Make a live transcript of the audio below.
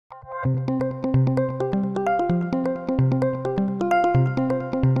As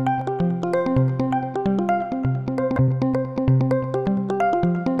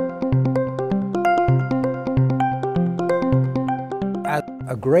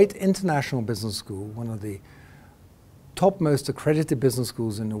a great international business school, one of the topmost accredited business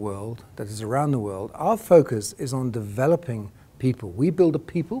schools in the world, that is around the world, our focus is on developing people. We build a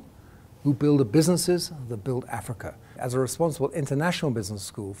people who build the businesses that build Africa. As a responsible international business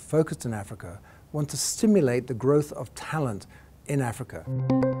school focused in Africa, we want to stimulate the growth of talent in Africa.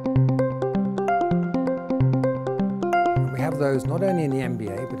 And we have those not only in the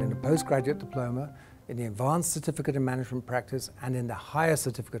MBA, but in the postgraduate diploma, in the advanced certificate in management practice, and in the higher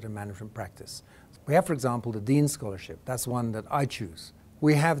certificate in management practice. We have, for example, the Dean Scholarship. That's one that I choose.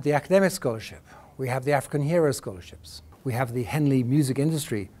 We have the Academic Scholarship. We have the African Hero Scholarships. We have the Henley Music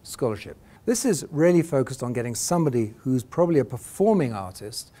Industry Scholarship. This is really focused on getting somebody who's probably a performing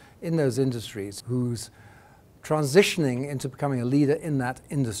artist in those industries, who's transitioning into becoming a leader in that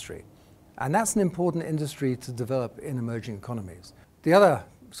industry. And that's an important industry to develop in emerging economies. The other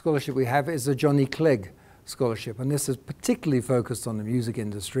scholarship we have is the Johnny Clegg Scholarship, and this is particularly focused on the music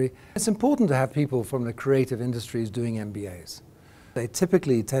industry. It's important to have people from the creative industries doing MBAs. They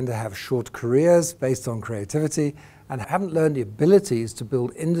typically tend to have short careers based on creativity and haven't learned the abilities to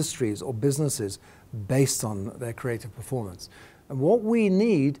build industries or businesses based on their creative performance. And what we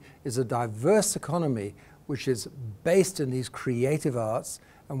need is a diverse economy which is based in these creative arts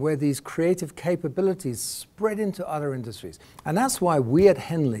and where these creative capabilities spread into other industries. And that's why we at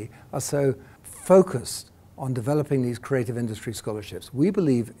Henley are so focused on developing these creative industry scholarships. We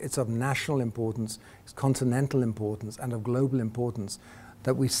believe it's of national importance, it's continental importance, and of global importance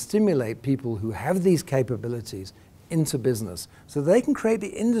that we stimulate people who have these capabilities into business so they can create the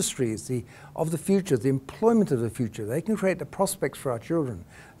industries of the future, the employment of the future. They can create the prospects for our children.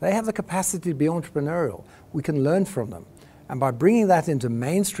 They have the capacity to be entrepreneurial. We can learn from them. And by bringing that into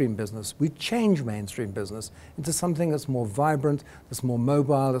mainstream business, we change mainstream business into something that's more vibrant, that's more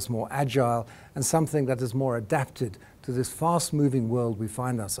mobile, that's more agile, and something that is more adapted to this fast-moving world we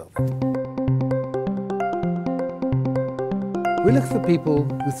find ourselves. We look for people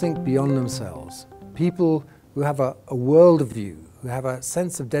who think beyond themselves, people who have a world view, who have a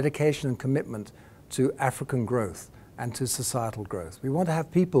sense of dedication and commitment to African growth and to societal growth. We want to have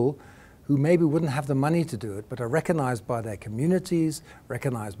people who maybe wouldn't have the money to do it, but are recognized by their communities,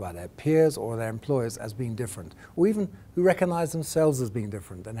 recognized by their peers or their employers as being different, or even who recognize themselves as being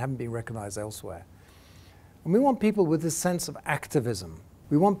different and haven't been recognized elsewhere. And we want people with this sense of activism.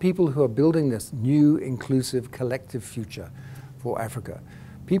 We want people who are building this new, inclusive, collective future for Africa.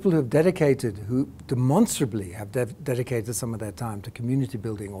 People who have dedicated, who demonstrably have dedicated some of their time to community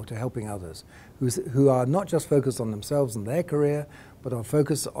building or to helping others, who are not just focused on themselves and their career, but are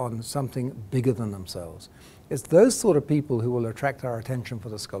focused on something bigger than themselves. It's those sort of people who will attract our attention for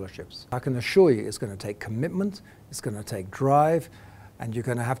the scholarships. I can assure you it's going to take commitment, it's going to take drive, and you're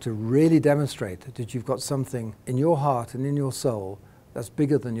going to have to really demonstrate that you've got something in your heart and in your soul that's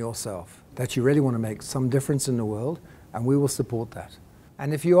bigger than yourself, that you really want to make some difference in the world, and we will support that.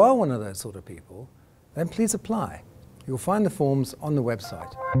 And if you are one of those sort of people, then please apply. You'll find the forms on the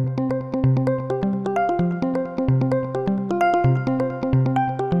website.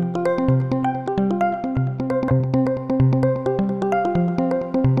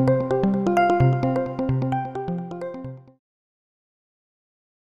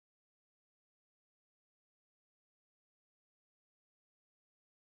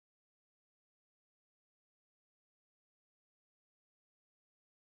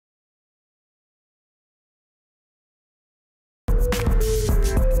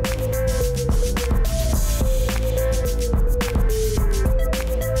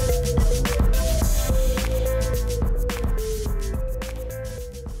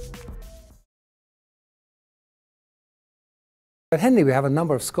 At Henley, we have a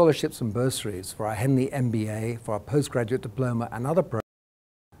number of scholarships and bursaries for our Henley MBA, for our postgraduate diploma and other programs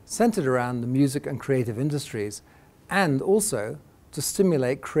centered around the music and creative industries, and also to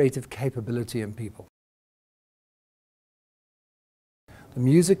stimulate creative capability in people. The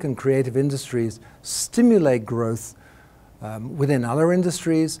music and creative industries stimulate growth within other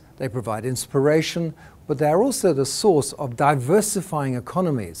industries. They provide inspiration, but they're also the source of diversifying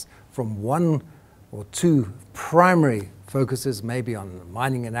economies from one or two primary focuses, maybe on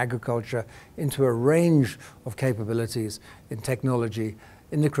mining and agriculture, into a range of capabilities in technology,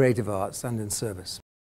 in the creative arts, and in service.